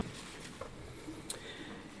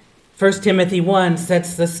1 Timothy 1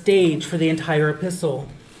 sets the stage for the entire epistle.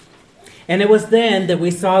 And it was then that we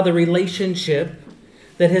saw the relationship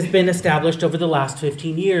that has been established over the last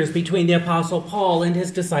 15 years between the Apostle Paul and his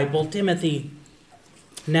disciple Timothy.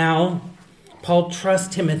 Now, Paul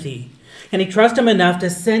trusts Timothy, and he trusts him enough to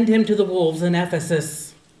send him to the wolves in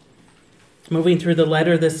Ephesus. Moving through the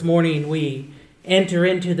letter this morning, we enter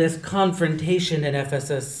into this confrontation in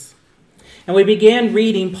Ephesus. And we began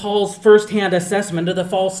reading Paul's first-hand assessment of the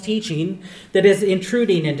false teaching that is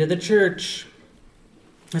intruding into the church.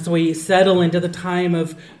 As we settle into the time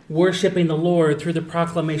of worshiping the Lord through the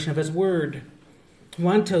proclamation of his word, I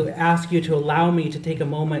want to ask you to allow me to take a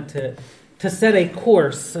moment to set a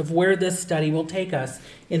course of where this study will take us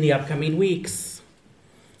in the upcoming weeks.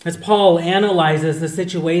 As Paul analyzes the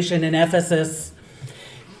situation in Ephesus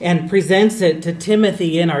and presents it to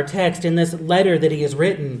Timothy in our text in this letter that he has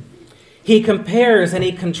written, he compares and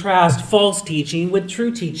he contrasts false teaching with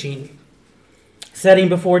true teaching. Setting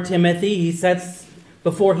before Timothy, he sets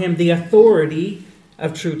before him the authority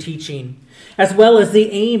of true teaching, as well as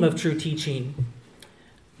the aim of true teaching.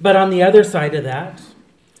 But on the other side of that,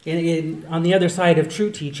 on the other side of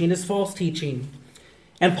true teaching is false teaching.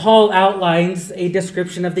 And Paul outlines a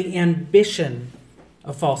description of the ambition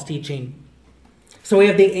of false teaching. So we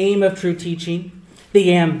have the aim of true teaching,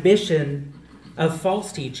 the ambition of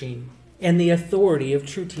false teaching, and the authority of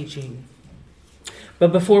true teaching.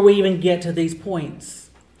 But before we even get to these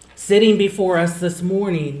points, sitting before us this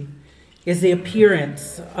morning is the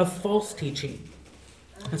appearance of false teaching.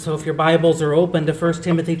 And so if your Bibles are open to 1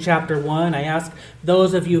 Timothy chapter 1, I ask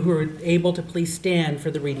those of you who are able to please stand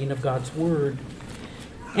for the reading of God's word.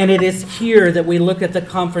 And it is here that we look at the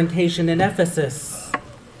confrontation in Ephesus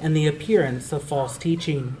and the appearance of false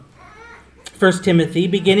teaching. 1 Timothy,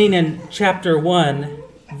 beginning in chapter 1,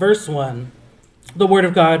 verse 1, the word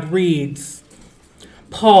of God reads,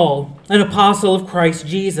 Paul, an apostle of Christ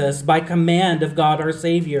Jesus, by command of God our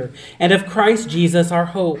Savior, and of Christ Jesus our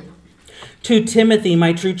hope, to Timothy,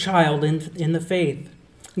 my true child in the faith,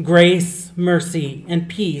 grace, mercy, and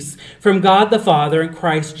peace from God the Father and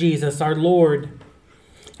Christ Jesus our Lord.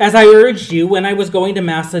 As I urged you when I was going to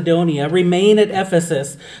Macedonia, remain at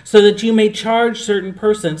Ephesus, so that you may charge certain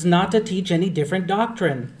persons not to teach any different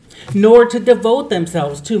doctrine, nor to devote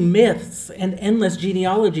themselves to myths and endless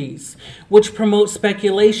genealogies, which promote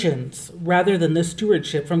speculations rather than the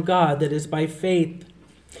stewardship from God that is by faith.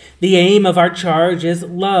 The aim of our charge is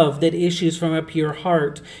love that issues from a pure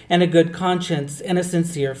heart and a good conscience and a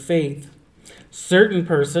sincere faith. Certain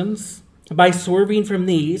persons, by swerving from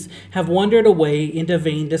these, have wandered away into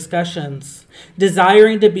vain discussions,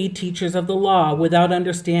 desiring to be teachers of the law without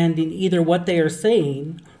understanding either what they are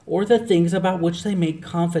saying or the things about which they make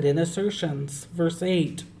confident assertions. Verse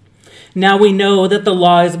 8. Now we know that the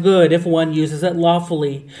law is good if one uses it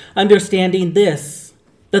lawfully, understanding this,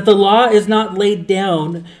 that the law is not laid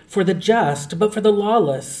down for the just, but for the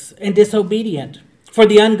lawless and disobedient, for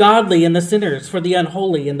the ungodly and the sinners, for the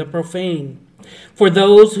unholy and the profane, for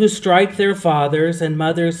those who strike their fathers and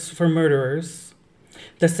mothers, for murderers,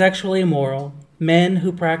 the sexually immoral, men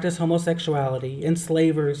who practice homosexuality,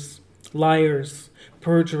 enslavers, liars,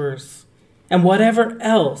 perjurers, and whatever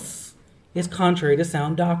else is contrary to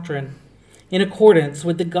sound doctrine, in accordance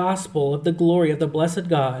with the gospel of the glory of the blessed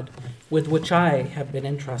God, with which I have been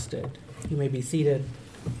entrusted. You may be seated.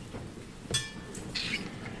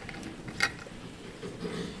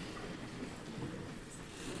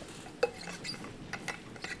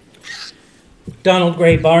 Donald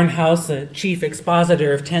Gray Barnhouse, a chief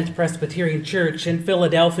expositor of 10th Presbyterian Church in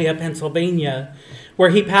Philadelphia, Pennsylvania, where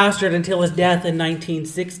he pastored until his death in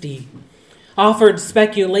 1960, offered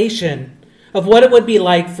speculation of what it would be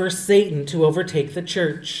like for Satan to overtake the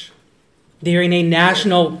church. During a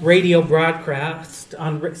national radio broadcast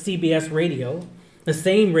on CBS Radio, the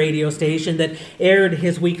same radio station that aired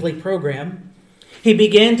his weekly program, he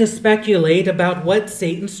began to speculate about what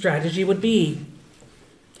Satan's strategy would be.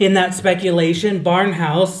 In that speculation,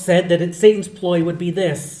 Barnhouse said that Satan's ploy would be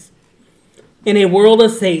this. In a world of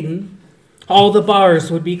Satan, all the bars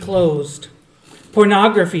would be closed.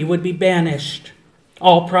 Pornography would be banished.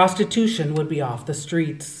 All prostitution would be off the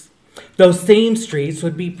streets. Those same streets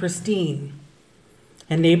would be pristine,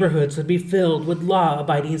 and neighborhoods would be filled with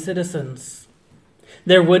law-abiding citizens.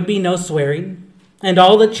 There would be no swearing, and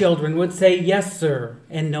all the children would say, "Yes, sir,"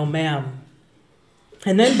 and "No, ma'am."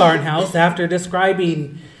 And then Barnhouse, after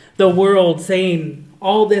describing the world, saying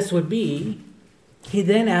all this would be, he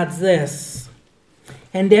then adds this,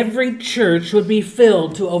 and every church would be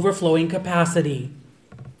filled to overflowing capacity.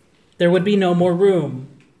 There would be no more room.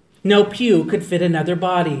 No pew could fit another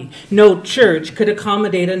body. No church could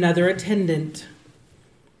accommodate another attendant.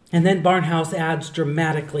 And then Barnhouse adds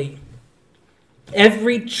dramatically,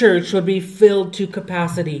 every church would be filled to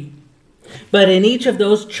capacity, but in each of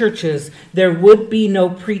those churches there would be no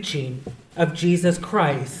preaching of Jesus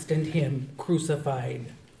Christ and Him crucified.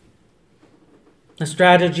 The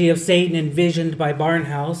strategy of Satan envisioned by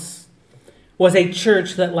Barnhouse was a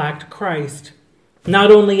church that lacked Christ,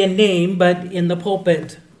 not only in name but in the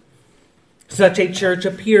pulpit. Such a church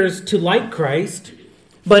appears to like Christ,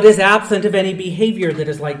 but is absent of any behavior that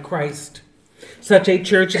is like Christ. Such a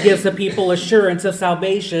church gives the people assurance of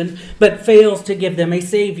salvation, but fails to give them a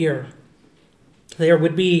Savior. There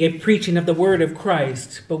would be a preaching of the word of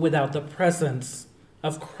Christ, but without the presence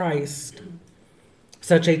of Christ.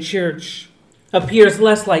 Such a church appears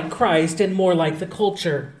less like Christ and more like the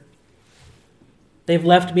culture. They've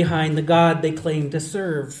left behind the God they claim to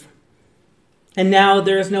serve. And now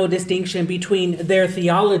there is no distinction between their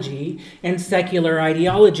theology and secular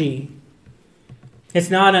ideology. It's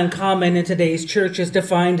not uncommon in today's churches to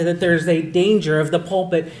find that there's a danger of the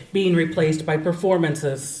pulpit being replaced by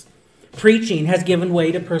performances. Preaching has given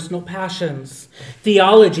way to personal passions.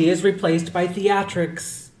 Theology is replaced by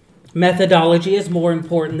theatrics. Methodology is more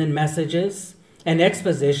important than messages, and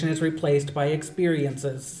exposition is replaced by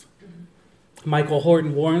experiences. Michael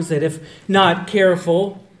Horton warns that if not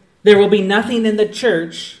careful, there will be nothing in the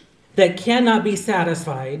church that cannot be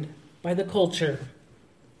satisfied by the culture.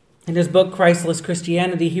 In his book, Christless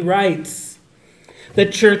Christianity, he writes, the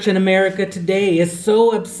church in America today is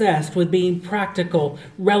so obsessed with being practical,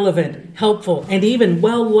 relevant, helpful, and even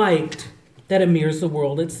well-liked that it mirrors the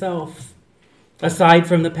world itself. Aside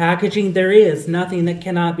from the packaging, there is nothing that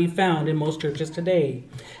cannot be found in most churches today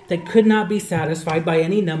that could not be satisfied by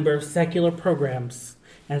any number of secular programs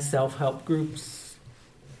and self-help groups.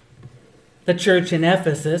 The church in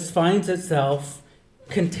Ephesus finds itself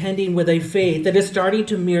contending with a faith that is starting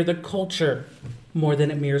to mirror the culture more than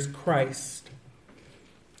it mirrors Christ.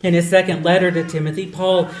 In his second letter to Timothy,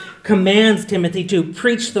 Paul commands Timothy to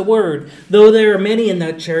preach the word, though there are many in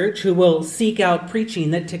that church who will seek out preaching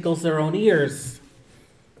that tickles their own ears.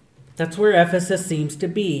 That's where Ephesus seems to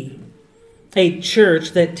be, a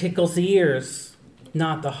church that tickles the ears,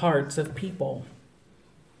 not the hearts of people.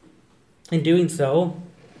 In doing so,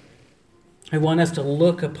 I want us to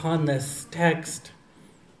look upon this text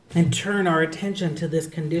and turn our attention to this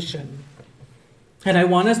condition. And I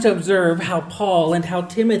want us to observe how Paul and how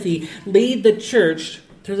Timothy lead the church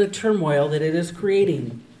through the turmoil that it is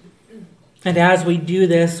creating. And as we do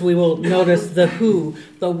this, we will notice the who,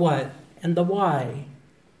 the what, and the why.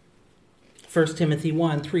 1 Timothy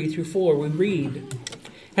 1, 3-4, we read,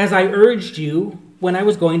 as I urged you when I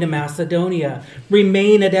was going to Macedonia,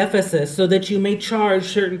 remain at Ephesus so that you may charge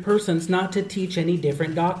certain persons not to teach any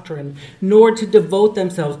different doctrine, nor to devote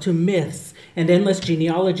themselves to myths and endless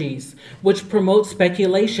genealogies, which promote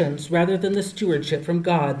speculations rather than the stewardship from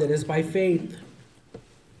God that is by faith.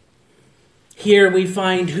 Here we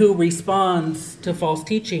find who responds to false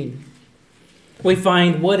teaching. We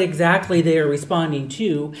find what exactly they are responding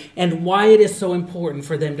to and why it is so important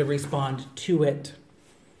for them to respond to it.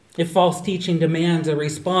 If false teaching demands a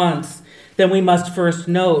response, then we must first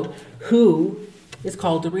note who is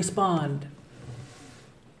called to respond.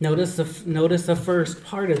 Notice the first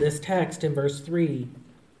part of this text in verse 3.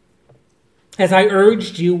 As I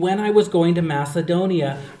urged you when I was going to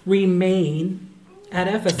Macedonia, remain at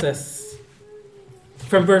Ephesus.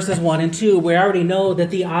 From verses 1 and 2, we already know that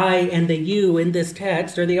the I and the you in this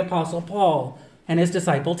text are the Apostle Paul and his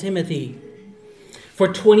disciple Timothy.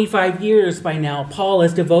 For 25 years by now, Paul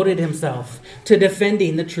has devoted himself to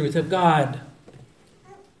defending the truth of God.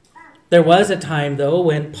 There was a time, though,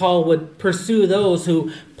 when Paul would pursue those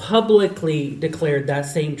who publicly declared that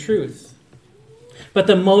same truth. But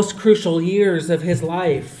the most crucial years of his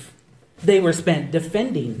life, they were spent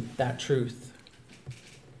defending that truth.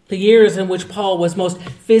 The years in which Paul was most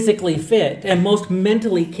physically fit and most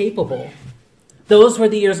mentally capable, those were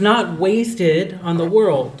the years not wasted on the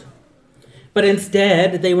world, but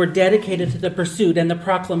instead they were dedicated to the pursuit and the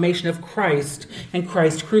proclamation of Christ and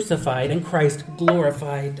Christ crucified and Christ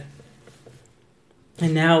glorified.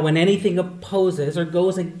 And now when anything opposes or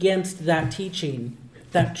goes against that teaching,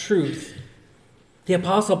 that truth, the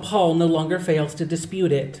Apostle Paul no longer fails to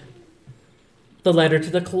dispute it. The letter to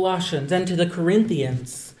the Colossians and to the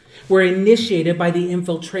Corinthians were initiated by the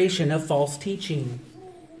infiltration of false teaching.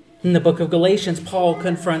 In the book of Galatians, Paul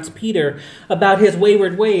confronts Peter about his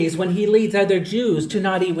wayward ways when he leads other Jews to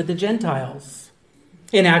not eat with the Gentiles.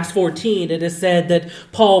 In Acts 14, it is said that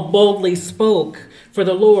Paul boldly spoke for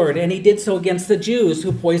the Lord, and he did so against the Jews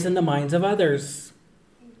who poisoned the minds of others.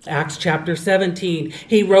 Acts chapter 17,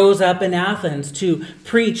 he rose up in Athens to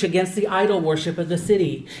preach against the idol worship of the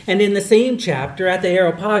city. And in the same chapter, at the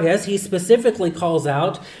Areopagus, he specifically calls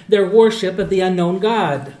out their worship of the unknown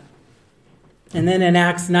God. And then in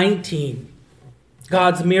Acts 19,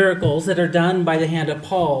 God's miracles that are done by the hand of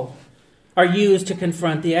Paul are used to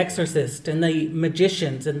confront the exorcist and the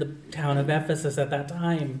magicians in the town of Ephesus at that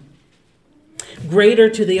time. Greater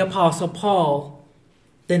to the Apostle Paul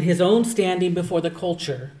than his own standing before the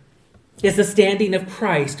culture is the standing of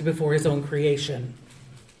Christ before his own creation.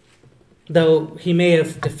 Though he may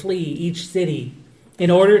have to flee each city in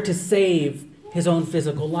order to save his own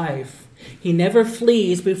physical life, he never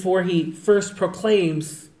flees before he first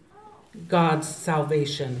proclaims God's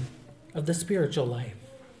salvation of the spiritual life.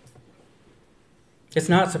 It's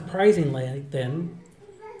not surprisingly, then,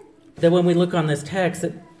 that when we look on this text,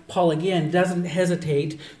 that Paul again doesn't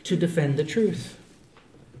hesitate to defend the truth.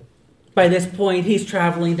 By this point, he's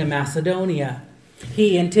traveling to Macedonia.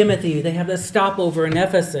 He and Timothy, they have this stopover in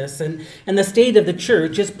Ephesus, and the state of the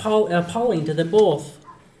church is appalling to them both.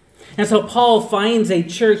 And so Paul finds a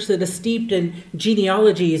church that is steeped in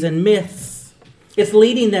genealogies and myths. It's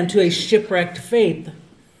leading them to a shipwrecked faith.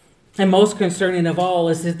 And most concerning of all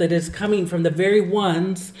is that it's coming from the very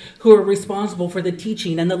ones who are responsible for the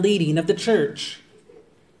teaching and the leading of the church.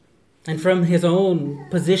 And from his own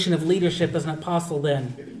position of leadership as an apostle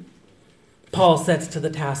then, Paul sets to the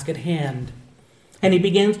task at hand. And he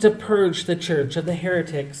begins to purge the church of the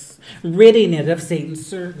heretics, ridding it of Satan's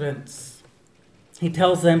servants. He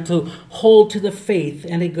tells them to hold to the faith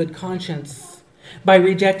and a good conscience. By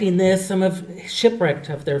rejecting this, some have shipwrecked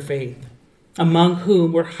of their faith, among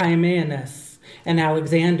whom were Hymenaeus and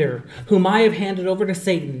Alexander, whom I have handed over to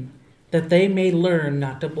Satan, that they may learn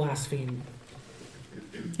not to blaspheme.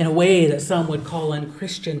 In a way that some would call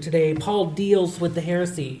unchristian today, Paul deals with the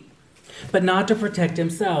heresy, but not to protect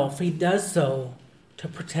himself. He does so to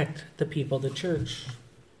protect the people of the church.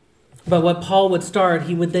 But what Paul would start,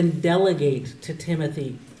 he would then delegate to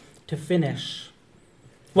Timothy to finish.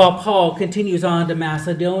 While Paul continues on to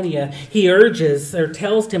Macedonia, he urges or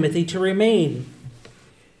tells Timothy to remain.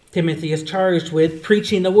 Timothy is charged with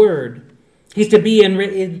preaching the word. He's to be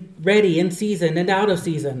ready in season and out of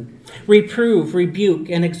season, reprove, rebuke,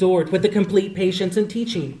 and exhort with the complete patience and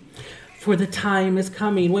teaching. For the time is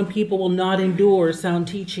coming when people will not endure sound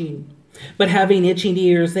teaching, but having itching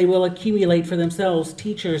ears, they will accumulate for themselves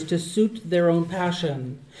teachers to suit their own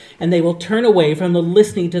passion, and they will turn away from the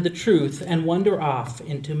listening to the truth and wander off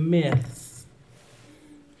into myths.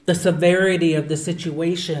 The severity of the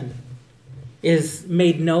situation is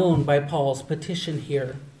made known by Paul's petition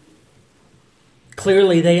here.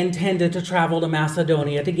 Clearly, they intended to travel to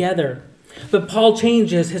Macedonia together, but Paul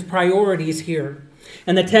changes his priorities here.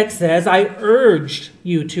 And the text says, I urged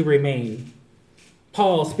you to remain.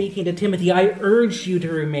 Paul speaking to Timothy, I urged you to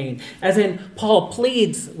remain. As in, Paul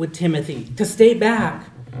pleads with Timothy to stay back,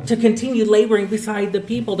 to continue laboring beside the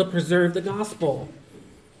people to preserve the gospel.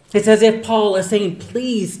 It's as if Paul is saying,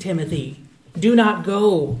 please, Timothy, do not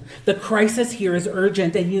go. The crisis here is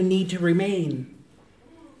urgent and you need to remain.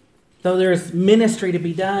 Though there's ministry to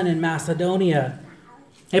be done in Macedonia,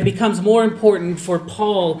 it becomes more important for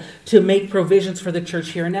Paul to make provisions for the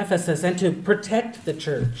church here in Ephesus and to protect the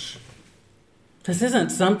church. This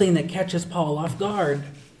isn't something that catches Paul off guard.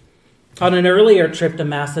 On an earlier trip to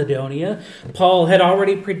Macedonia, Paul had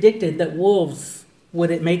already predicted that wolves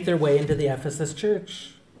would make their way into the Ephesus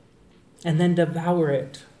church and then devour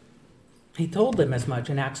it. He told them as much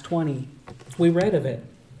in Acts 20. We read of it.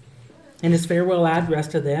 In his farewell address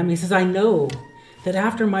to them, he says, I know that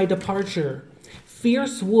after my departure,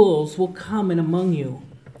 fierce wolves will come in among you,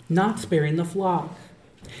 not sparing the flock.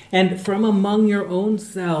 And from among your own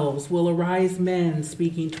selves will arise men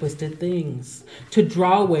speaking twisted things, to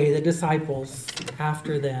draw away the disciples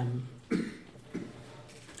after them.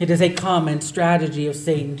 It is a common strategy of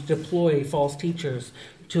Satan to deploy false teachers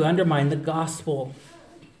to undermine the gospel.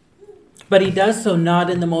 But he does so not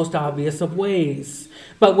in the most obvious of ways,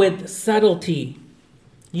 but with subtlety,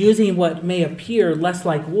 using what may appear less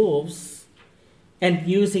like wolves, and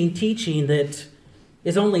using teaching that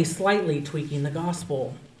is only slightly tweaking the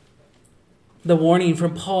gospel. The warning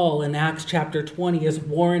from Paul in Acts chapter 20 is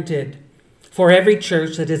warranted for every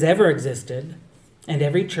church that has ever existed and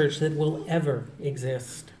every church that will ever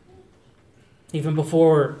exist. Even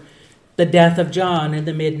before the death of John in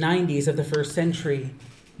the mid-90s of the first century,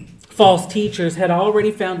 false teachers had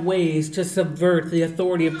already found ways to subvert the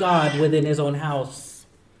authority of God within his own house.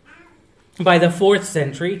 By the 4th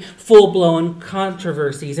century, full-blown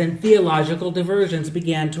controversies and theological diversions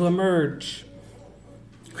began to emerge.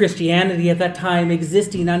 Christianity at that time,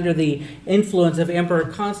 existing under the influence of Emperor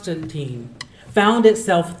Constantine, found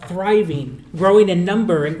itself thriving, growing in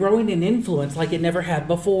number and growing in influence like it never had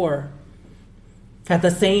before. At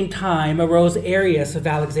the same time arose Arius of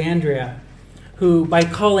Alexandria, who, by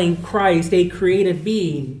calling Christ a created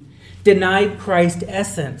being, denied Christ's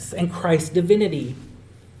essence and Christ's divinity.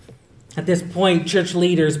 At this point, church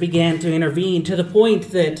leaders began to intervene to the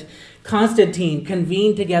point that Constantine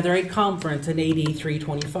convened together a conference in AD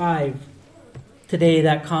 325. Today,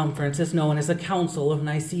 that conference is known as the Council of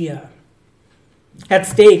Nicaea. At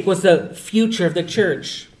stake was the future of the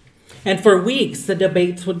church, and for weeks the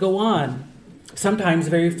debates would go on, sometimes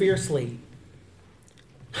very fiercely.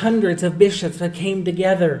 Hundreds of bishops that came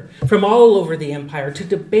together from all over the empire to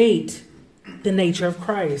debate the nature of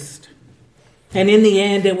Christ. And in the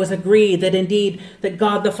end, it was agreed that indeed that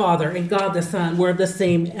God the Father and God the Son were of the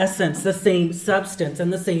same essence, the same substance,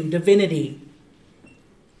 and the same divinity.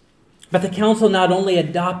 But the council not only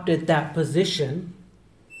adopted that position,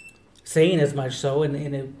 saying as much so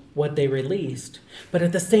in what they released, but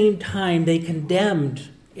at the same time they condemned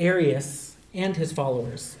Arius and his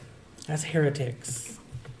followers as heretics.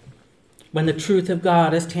 When the truth of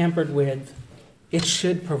God is tampered with, it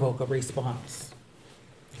should provoke a response.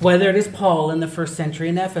 Whether it is Paul in the first century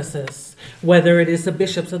in Ephesus, whether it is the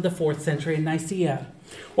bishops of the fourth century in Nicaea,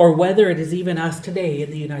 or whether it is even us today in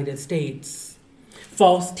the United States,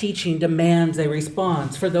 false teaching demands a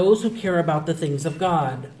response for those who care about the things of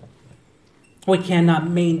God. We cannot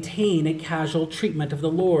maintain a casual treatment of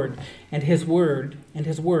the Lord and his word and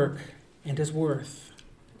his work and his worth.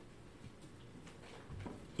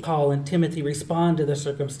 Paul and Timothy respond to the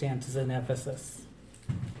circumstances in Ephesus.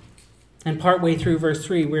 And partway through verse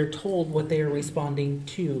 3, we're told what they are responding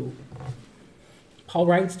to. Paul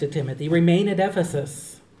writes to Timothy, "Remain at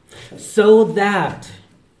Ephesus, so that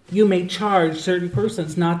you may charge certain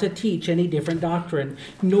persons not to teach any different doctrine,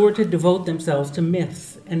 nor to devote themselves to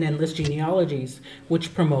myths and endless genealogies,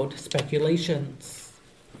 which promote speculations."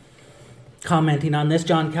 Commenting on this,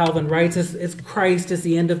 John Calvin writes, as Christ is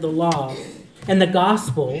the end of the law and the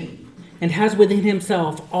gospel, and has within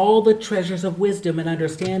himself all the treasures of wisdom and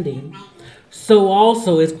understanding, so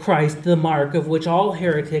also is Christ the mark of which all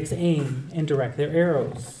heretics aim and direct their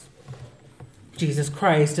arrows. Jesus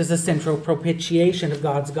Christ is the central propitiation of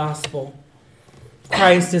God's gospel.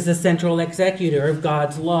 Christ is the central executor of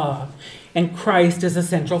God's law, and Christ is a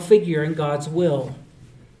central figure in God's will.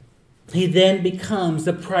 He then becomes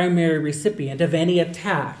the primary recipient of any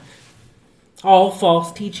attack. All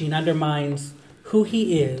false teaching undermines who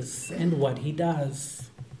he is and what he does.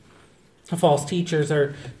 False teachers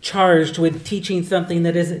are charged with teaching something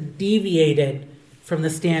that is deviated from the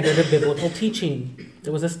standard of biblical teaching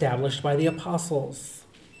that was established by the apostles.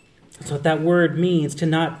 That's what that word means, to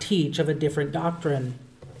not teach of a different doctrine.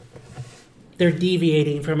 They're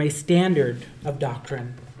deviating from a standard of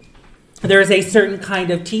doctrine. There is a certain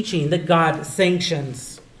kind of teaching that God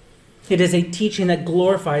sanctions. It is a teaching that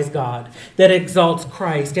glorifies God, that exalts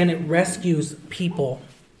Christ, and it rescues people.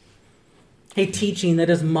 A teaching that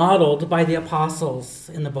is modeled by the apostles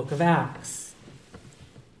in the book of Acts.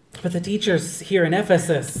 But the teachers here in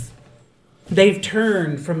Ephesus, they've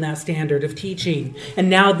turned from that standard of teaching, and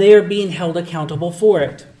now they're being held accountable for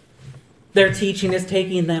it. Their teaching is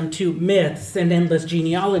taking them to myths and endless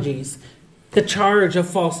genealogies. The charge of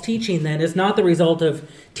false teaching, then, is not the result of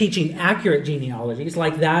teaching accurate genealogies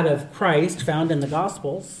like that of Christ found in the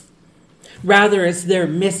Gospels. Rather, it's their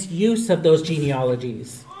misuse of those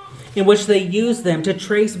genealogies, in which they use them to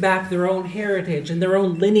trace back their own heritage and their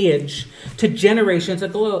own lineage to generations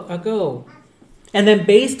ago. And then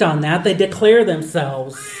based on that, they declare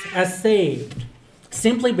themselves as saved,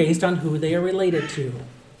 simply based on who they are related to.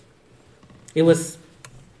 It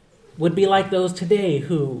would be like those today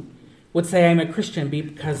who would say, "I'm a Christian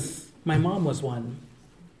because my mom was one."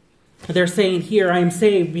 They're saying here, "I'm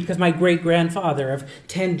saved because my great-grandfather of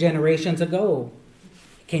 10 generations ago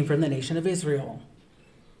came from the nation of Israel."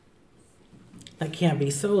 That can't be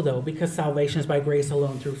so, though, because salvation is by grace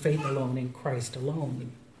alone, through faith alone, in Christ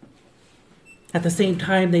alone. At the same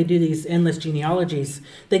time they do these endless genealogies,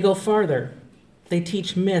 they go farther. They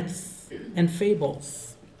teach myths and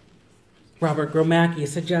fables. Robert Gromacki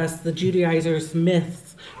suggests the Judaizers'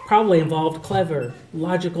 myths probably involved clever,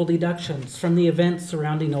 logical deductions from the events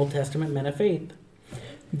surrounding Old Testament men of faith.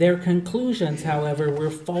 Their conclusions, however, were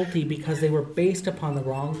faulty because they were based upon the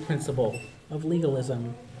wrong principle of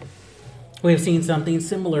legalism. We have seen something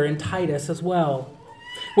similar in Titus as well,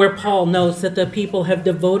 where Paul notes that the people have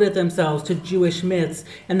devoted themselves to Jewish myths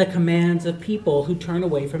and the commands of people who turn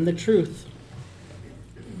away from the truth.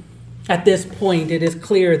 At this point, it is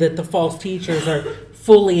clear that the false teachers are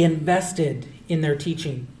fully invested in their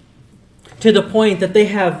teaching, to the point that they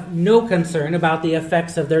have no concern about the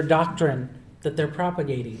effects of their doctrine that they're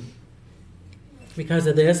propagating. Because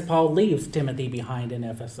of this, Paul leaves Timothy behind in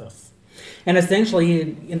Ephesus. And essentially,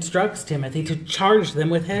 he instructs Timothy to charge them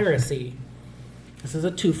with heresy. This is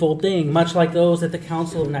a twofold thing, much like those at the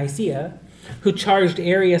Council of Nicaea, who charged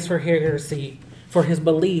Arius for heresy for his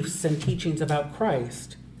beliefs and teachings about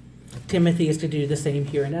Christ. Timothy is to do the same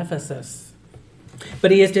here in Ephesus.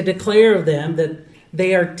 But he is to declare of them that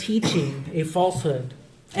they are teaching a falsehood,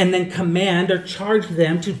 and then command or charge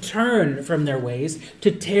them to turn from their ways,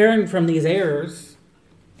 to turn from these errors,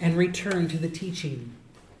 and return to the teaching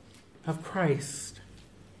of Christ.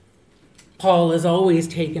 Paul has always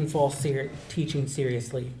taken false teaching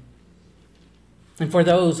seriously. And for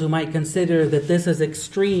those who might consider that this is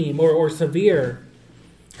extreme or severe,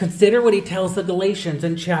 consider what he tells the Galatians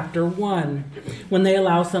in chapter 1 when they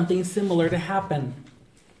allow something similar to happen.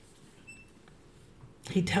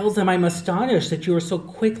 He tells them, I'm astonished that you are so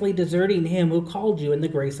quickly deserting him who called you in the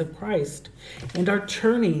grace of Christ and are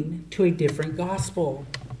turning to a different gospel.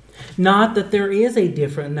 Not that there is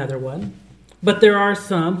another one, but there are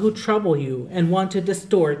some who trouble you and want to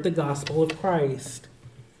distort the gospel of Christ.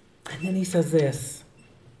 And then he says this,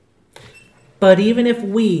 but even if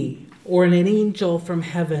we or an angel from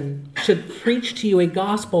heaven should preach to you a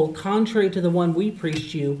gospel contrary to the one we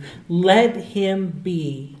preach to you, let him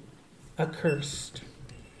be accursed.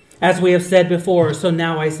 As we have said before, so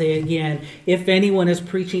now I say again, if anyone is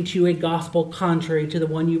preaching to you a gospel contrary to the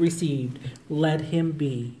one you received, let him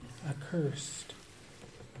be accursed.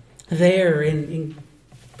 There in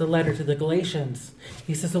the letter to the Galatians,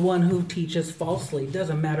 he says the one who teaches falsely,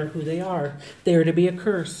 doesn't matter who they are to be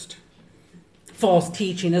accursed. False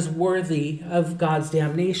teaching is worthy of God's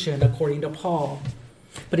damnation, according to Paul.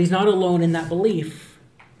 But he's not alone in that belief.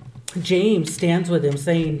 James stands with him,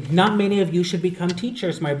 saying, not many of you should become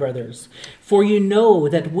teachers, my brothers, for you know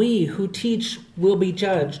that we who teach will be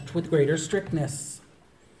judged with greater strictness.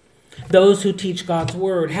 Those who teach God's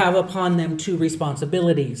word have upon them two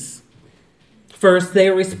responsibilities. First, they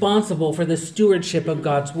are responsible for the stewardship of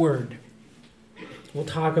God's word. We'll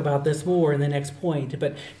talk about this more in the next point,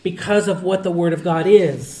 but because of what the word of God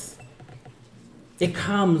is, it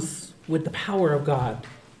comes with the power of God.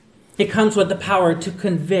 It comes with the power to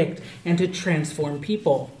convict and to transform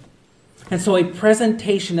people. And so a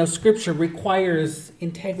presentation of Scripture requires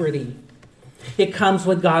integrity. It comes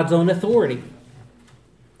with God's own authority.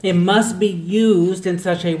 It must be used in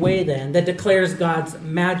such a way, then, that declares God's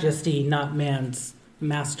majesty, not man's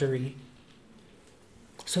mastery.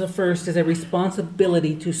 So the first is a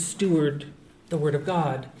responsibility to steward the Word of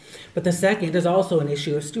God. But the second is also an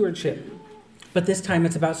issue of stewardship. But this time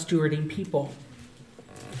it's about stewarding people.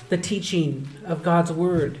 The teaching of God's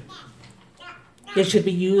Word. It should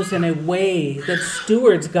be used in a way that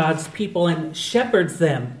stewards God's people and shepherds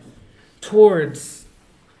them towards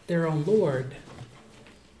their own Lord.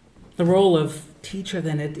 The role of teacher,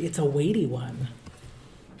 then, it's a weighty one.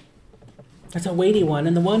 It's a weighty one,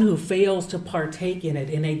 and the one who fails to partake in it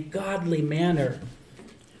in a godly manner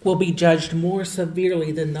will be judged more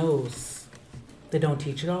severely than those that don't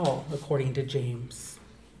teach at all, according to James.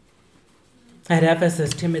 At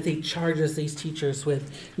Ephesus, Timothy charges these teachers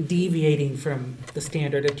with deviating from the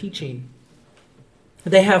standard of teaching.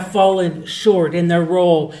 They have fallen short in their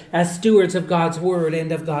role as stewards of God's word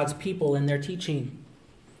and of God's people in their teaching.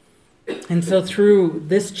 And so through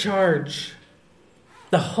this charge,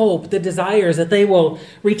 the hope, the desire is that they will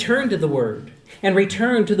return to the word and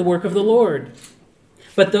return to the work of the Lord.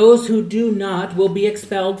 But those who do not will be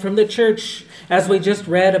expelled from the church, as we just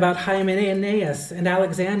read about Hymenaeus and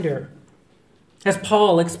Alexander, as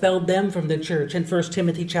Paul expelled them from the church in 1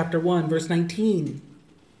 Timothy chapter 1, verse 19.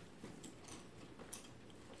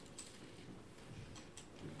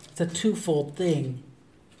 It's a twofold thing.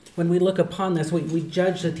 When we look upon this, we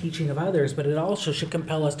judge the teaching of others, but it also should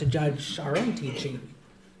compel us to judge our own teaching.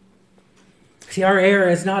 See, our error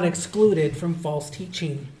is not excluded from false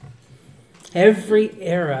teaching. Every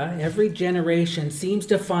era, every generation seems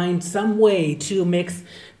to find some way to mix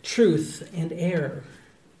truth and error.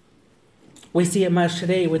 We see it much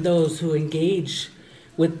today with those who engage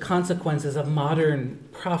with consequences of modern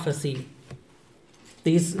prophecy.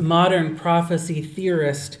 These modern prophecy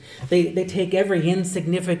theorists, they take every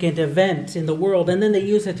insignificant event in the world and then they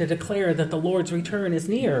use it to declare that the Lord's return is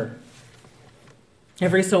near.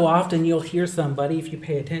 Every so often you'll hear somebody, if you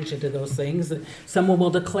pay attention to those things, that someone will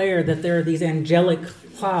declare that there are these angelic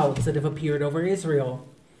clouds that have appeared over Israel.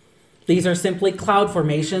 These are simply cloud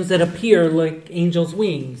formations that appear like angels'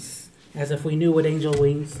 wings, as if we knew what angel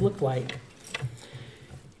wings look like.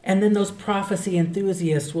 And then those prophecy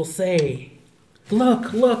enthusiasts will say,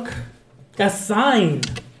 look, a sign.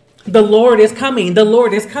 The Lord is coming. The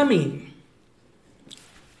Lord is coming.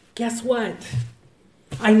 Guess what?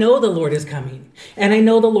 I know the Lord is coming. And I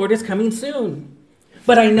know the Lord is coming soon.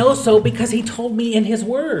 But I know so because he told me in his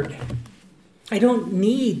word. I don't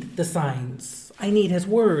need the signs. I need his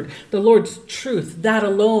word. The Lord's truth, that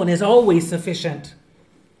alone is always sufficient.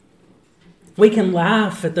 We can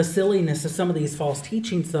laugh at the silliness of some of these false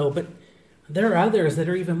teachings, though, but there are others that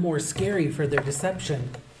are even more scary for their deception.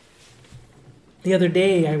 The other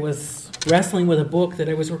day, I was wrestling with a book that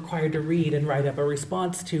I was required to read and write up a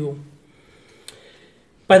response to.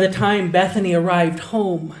 By the time Bethany arrived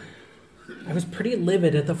home, I was pretty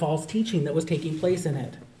livid at the false teaching that was taking place in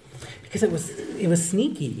it, because it was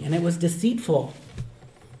sneaky and it was deceitful.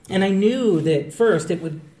 And I knew that first it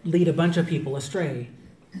would lead a bunch of people astray.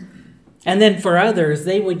 And then for others,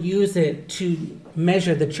 they would use it to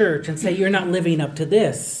measure the church and say, you're not living up to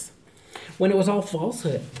this, when it was all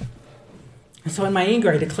falsehood. And so in my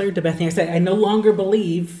anger, I declared to Bethany, I said, I no longer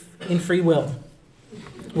believe in free will.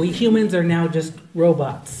 We humans are now just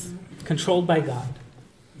robots, controlled by God.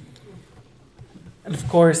 And of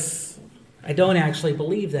course, I don't actually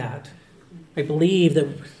believe that. I believe that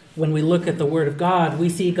when we look at the Word of God, we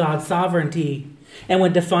see God's sovereignty. And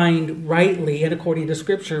when defined rightly and according to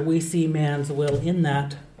Scripture, we see man's will in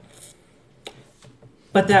that.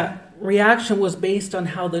 But that reaction was based on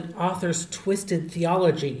how the authors twisted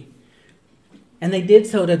theology. And they did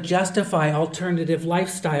so to justify alternative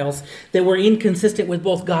lifestyles that were inconsistent with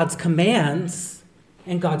both God's commands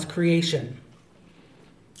and God's creation.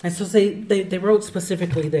 And so they wrote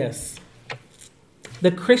specifically this: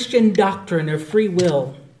 the Christian doctrine of free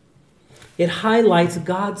will, it highlights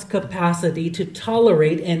God's capacity to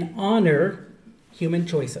tolerate and honor human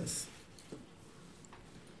choices.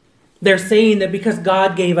 They're saying that because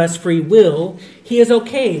God gave us free will, he is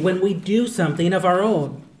okay when we do something of our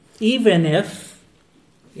own, even if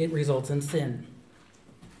it results in sin.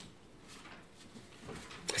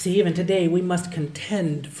 See, even today, we must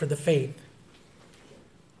contend for the faith.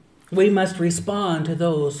 We must respond to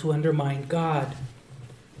those who undermine God.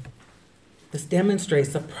 This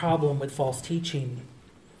demonstrates the problem with false teaching.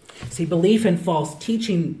 See, belief in false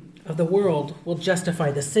teaching of the world will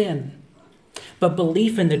justify the sin, but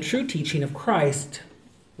belief in the true teaching of Christ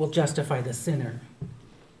will justify the sinner.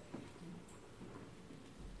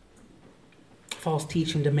 False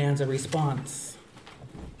teaching demands a response.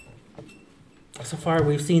 So far,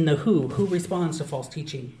 we've seen the who. Who responds to false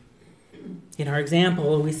teaching? In our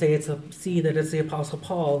example, we see that it's the Apostle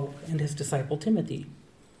Paul and his disciple Timothy.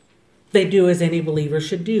 They do as any believer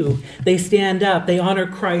should do. They stand up. They honor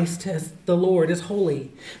Christ as the Lord is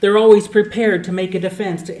holy. They're always prepared to make a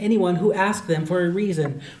defense to anyone who asks them for a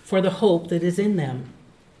reason for the hope that is in them.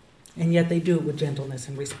 And yet they do it with gentleness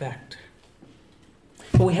and respect.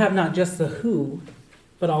 But we have not just the who,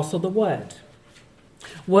 but also the what.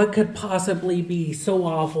 What could possibly be so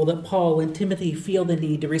awful that Paul and Timothy feel the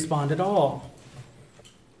need to respond at all?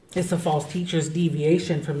 It's the false teacher's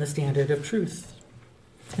deviation from the standard of truth.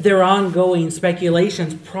 Their ongoing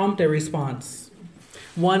speculations prompt a response,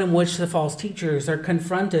 one in which the false teachers are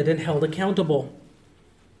confronted and held accountable.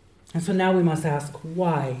 And so now we must ask,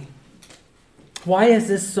 why? Why is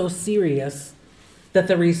this so serious that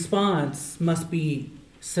the response must be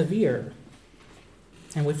severe?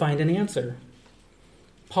 And we find an answer.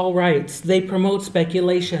 Paul writes, they promote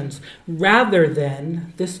speculations rather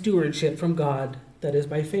than the stewardship from God that is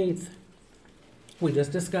by faith. We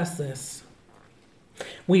just discussed this.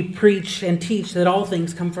 We preach and teach that all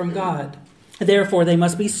things come from God. Therefore, they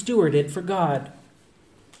must be stewarded for God.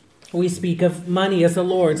 We speak of money as the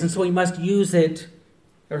Lord's, and so we must use it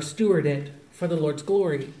or steward it for the Lord's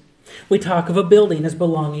glory. We talk of a building as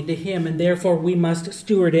belonging to him, and therefore we must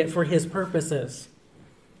steward it for his purposes.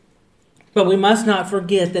 But we must not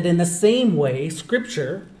forget that in the same way,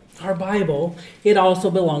 Scripture, our Bible, it also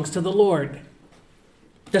belongs to the Lord.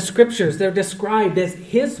 The Scriptures, they're described as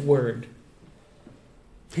his word.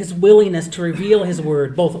 His willingness to reveal his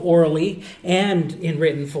word, both orally and in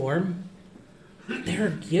written form, they're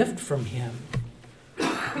a gift from him.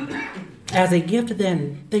 As a gift,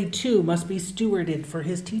 then, they too must be stewarded for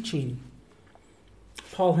his teaching.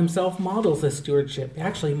 Paul himself models this stewardship,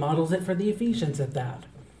 actually models it for the Ephesians at that.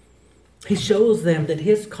 He shows them that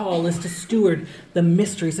his call is to steward the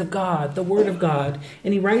mysteries of God, the Word of God,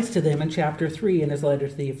 and he writes to them in chapter 3 in his letter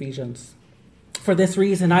to the Ephesians. For this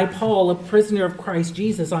reason, I, Paul, a prisoner of Christ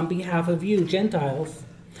Jesus, on behalf of you, Gentiles,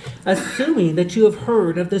 assuming that you have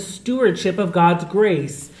heard of the stewardship of God's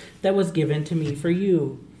grace that was given to me for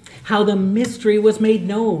you, how the mystery was made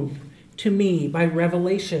known to me by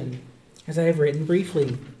revelation, as I have written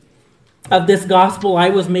briefly. Of this gospel I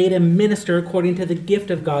was made a minister according to the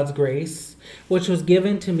gift of God's grace, which was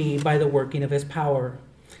given to me by the working of his power.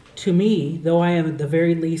 To me, though I am the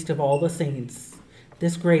very least of all the saints,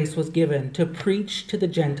 this grace was given to preach to the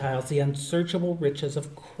Gentiles the unsearchable riches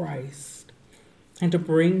of Christ, and to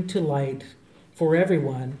bring to light for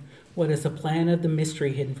everyone what is the plan of the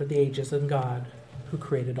mystery hidden for the ages in God, who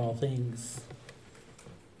created all things.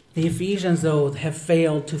 The Ephesians, though, have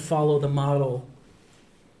failed to follow the model,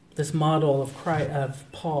 this model of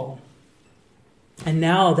Paul. And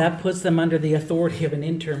now that puts them under the authority of an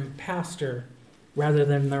interim pastor rather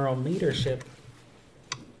than their own leadership.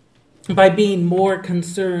 By being more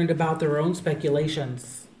concerned about their own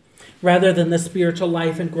speculations rather than the spiritual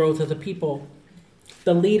life and growth of the people,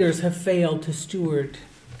 the leaders have failed to steward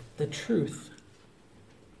the truth.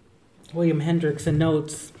 William Hendrickson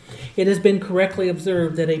notes, "It has been correctly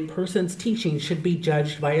observed that a person's teaching should be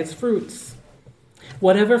judged by its fruits.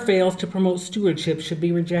 Whatever fails to promote stewardship should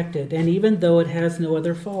be rejected, and even though it has no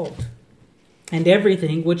other fault. And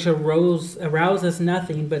everything which arouses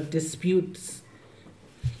nothing but disputes,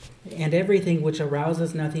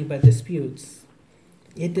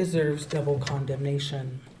 it deserves double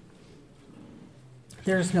condemnation."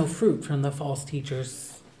 There is no fruit from the false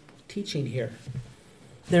teachers' teaching here.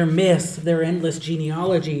 Their myths, their endless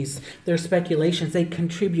genealogies, their speculations, they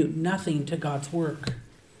contribute nothing to God's work.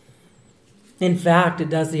 In fact, it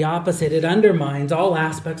does the opposite. It undermines all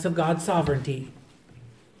aspects of God's sovereignty.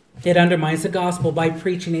 It undermines the gospel by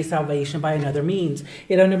preaching a salvation by another means.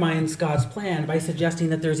 It undermines God's plan by suggesting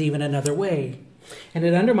that there's even another way. And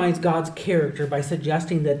it undermines God's character by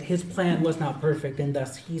suggesting that his plan was not perfect and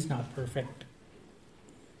thus he's not perfect.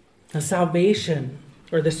 The salvation,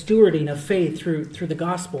 or the stewarding of faith through the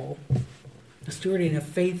gospel, the stewarding of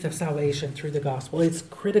faith of salvation through the gospel, it's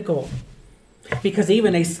critical. Because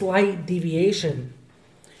even a slight deviation,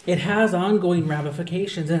 it has ongoing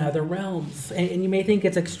ramifications in other realms. And you may think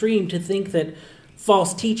it's extreme to think that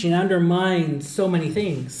false teaching undermines so many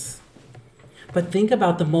things. But think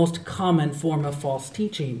about the most common form of false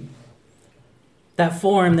teaching. That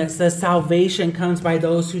form that says salvation comes by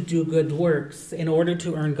those who do good works in order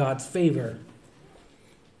to earn God's favor.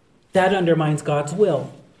 That undermines God's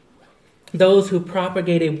will. Those who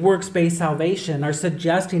propagate a works-based salvation are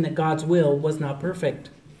suggesting that God's will was not perfect.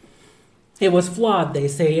 It was flawed, they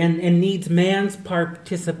say, and needs man's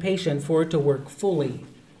participation for it to work fully.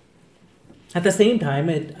 At the same time,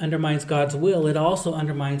 it undermines God's will. It also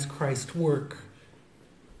undermines Christ's work,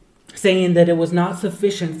 saying that it was not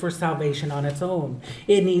sufficient for salvation on its own.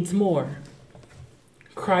 It needs more.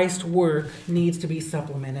 Christ's work needs to be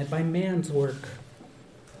supplemented by man's work.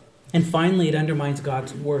 And finally, it undermines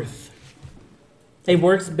God's worth. A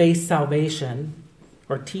works-based salvation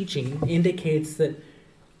or teaching indicates that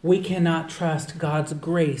we cannot trust God's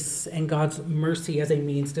grace and God's mercy as a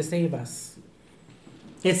means to save us.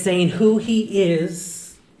 It's saying who he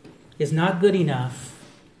is not good enough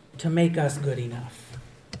to make us good enough.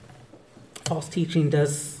 False teaching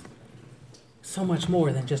does so much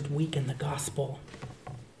more than just weaken the gospel.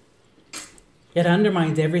 It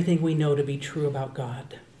undermines everything we know to be true about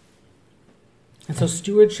God. And so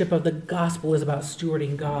stewardship of the gospel is about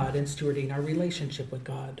stewarding God and stewarding our relationship with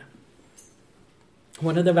God.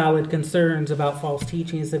 One of the valid concerns about false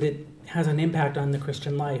teaching is that it has an impact on the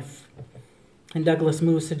Christian life. And Douglas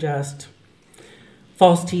Moo suggests,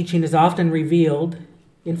 false teaching is often revealed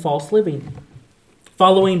in false living.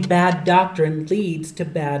 Following bad doctrine leads to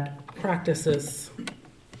bad practices.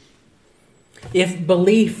 If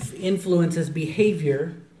belief influences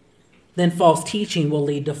behavior, then false teaching will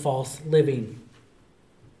lead to false living.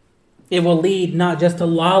 It will lead not just to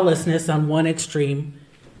lawlessness on one extreme,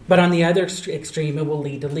 but on the other extreme, it will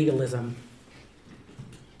lead to legalism.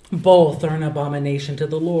 Both are an abomination to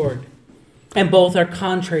the Lord, and both are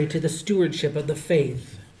contrary to the stewardship of the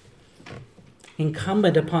faith.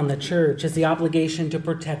 Incumbent upon the church is the obligation to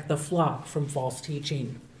protect the flock from false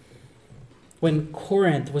teaching. When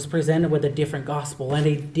Corinth was presented with a different gospel and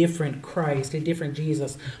a different Christ, a different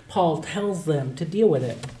Jesus, Paul tells them to deal with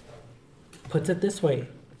it. Puts it this way: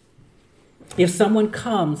 if someone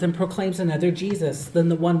comes and proclaims another Jesus than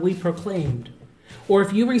the one we proclaimed, or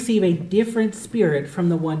if you receive a different spirit from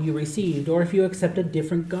the one you received, or if you accept a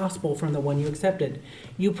different gospel from the one you accepted,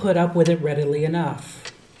 you put up with it readily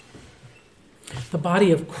enough. The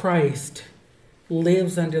body of Christ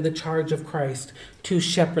lives under the charge of Christ to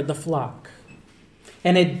shepherd the flock.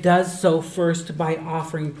 And it does so first by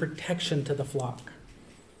offering protection to the flock,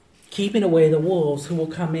 keeping away the wolves who will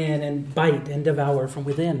come in and bite and devour from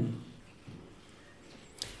within.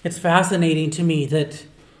 It's fascinating to me that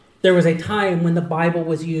There was a time when the Bible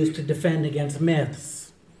was used to defend against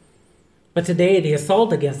myths. But today, the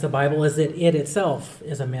assault against the Bible is that it itself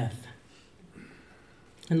is a myth.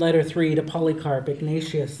 In letter 3 to Polycarp,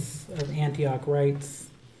 Ignatius of Antioch writes,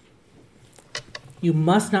 "You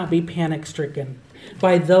must not be panic-stricken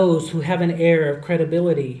by those who have an air of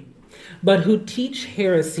credibility, but who teach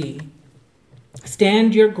heresy.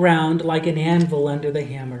 Stand your ground like an anvil under the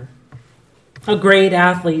hammer. A great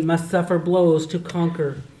athlete must suffer blows to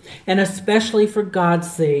conquer, and especially for God's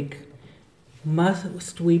sake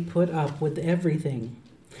must we put up with everything,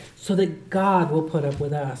 so that God will put up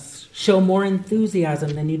with us. Show more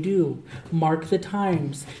enthusiasm than you do. Mark the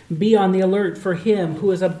times. Be on the alert for him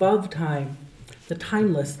who is above time, the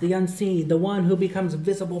timeless, the unseen, the one who becomes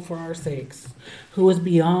visible for our sakes, who is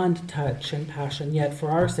beyond touch and passion, yet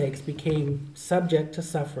for our sakes became subject to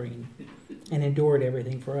suffering and endured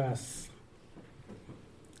everything for us."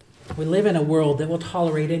 We live in a world that will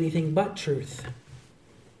tolerate anything but truth.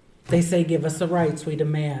 They say, give us the rights we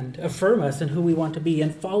demand, affirm us in who we want to be,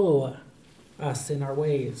 and follow us in our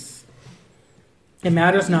ways. It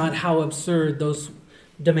matters not how absurd those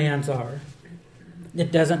demands are. It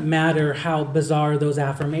doesn't matter how bizarre those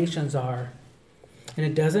affirmations are. And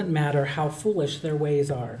it doesn't matter how foolish their ways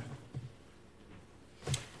are.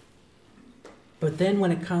 But then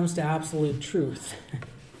when it comes to absolute truth,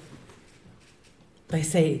 they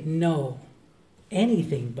say, no,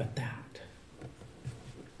 anything but that.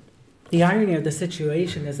 The irony of the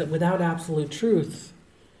situation is that without absolute truth,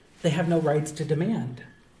 they have no rights to demand.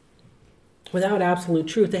 Without absolute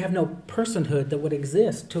truth, they have no personhood that would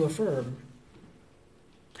exist to affirm.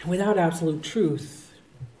 And without absolute truth,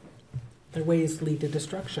 their ways lead to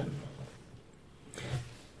destruction.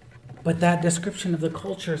 But that description of the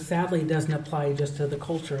culture sadly doesn't apply just to the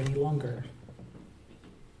culture any longer.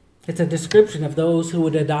 It's a description of those who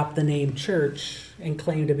would adopt the name church and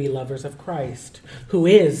claim to be lovers of Christ, who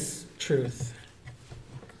is truth.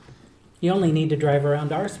 You only need to drive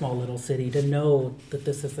around our small little city to know that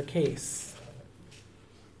this is the case.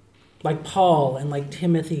 Like Paul and like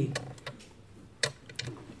Timothy,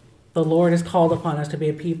 the Lord has called upon us to be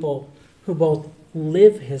a people who both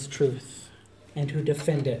live his truth and who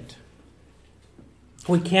defend it.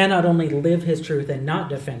 We cannot only live his truth and not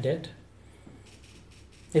defend it.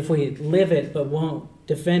 If we live it but won't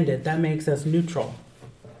defend it, that makes us neutral.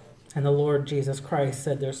 And the Lord Jesus Christ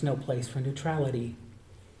said there's no place for neutrality.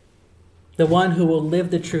 The one who will live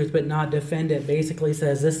the truth but not defend it basically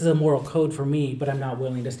says, this is a moral code for me, but I'm not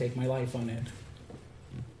willing to stake my life on it.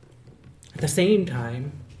 At the same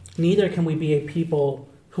time, neither can we be a people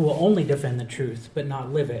who will only defend the truth but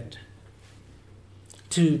not live it.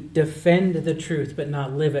 To defend the truth but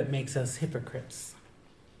not live it makes us hypocrites.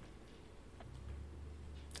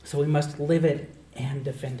 So we must live it and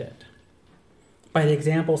defend it. By the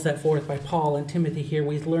example set forth by Paul and Timothy here,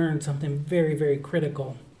 we've learned something very, very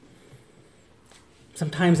critical.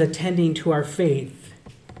 Sometimes attending to our faith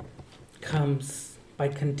comes by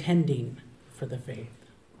contending for the faith.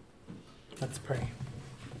 Let's pray.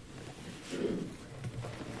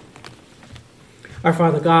 Our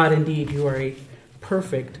Father God, indeed, you are a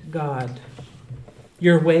perfect God.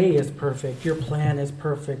 Your way is perfect. Your plan is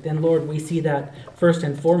perfect. And Lord, we see that first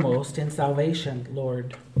and foremost in salvation,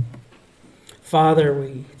 Lord. Father,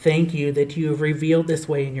 we thank you that you have revealed this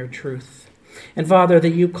way in your truth. And Father,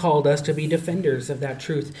 that you called us to be defenders of that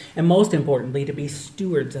truth. And most importantly, to be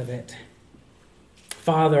stewards of it.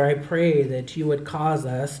 Father, I pray that you would cause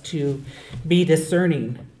us to be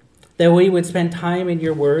discerning, that we would spend time in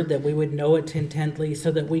your word, that we would know it intently so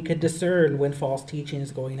that we could discern when false teaching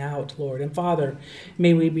is going out, Lord. And Father,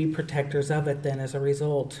 may we be protectors of it then as a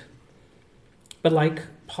result. But like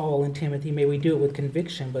Paul and Timothy, may we do it with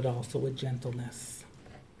conviction, but also with gentleness.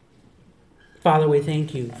 Father, we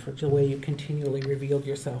thank you for the way you continually revealed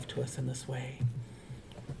yourself to us in this way.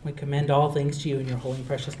 We commend all things to you in your holy and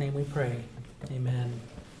precious name we pray. Amen.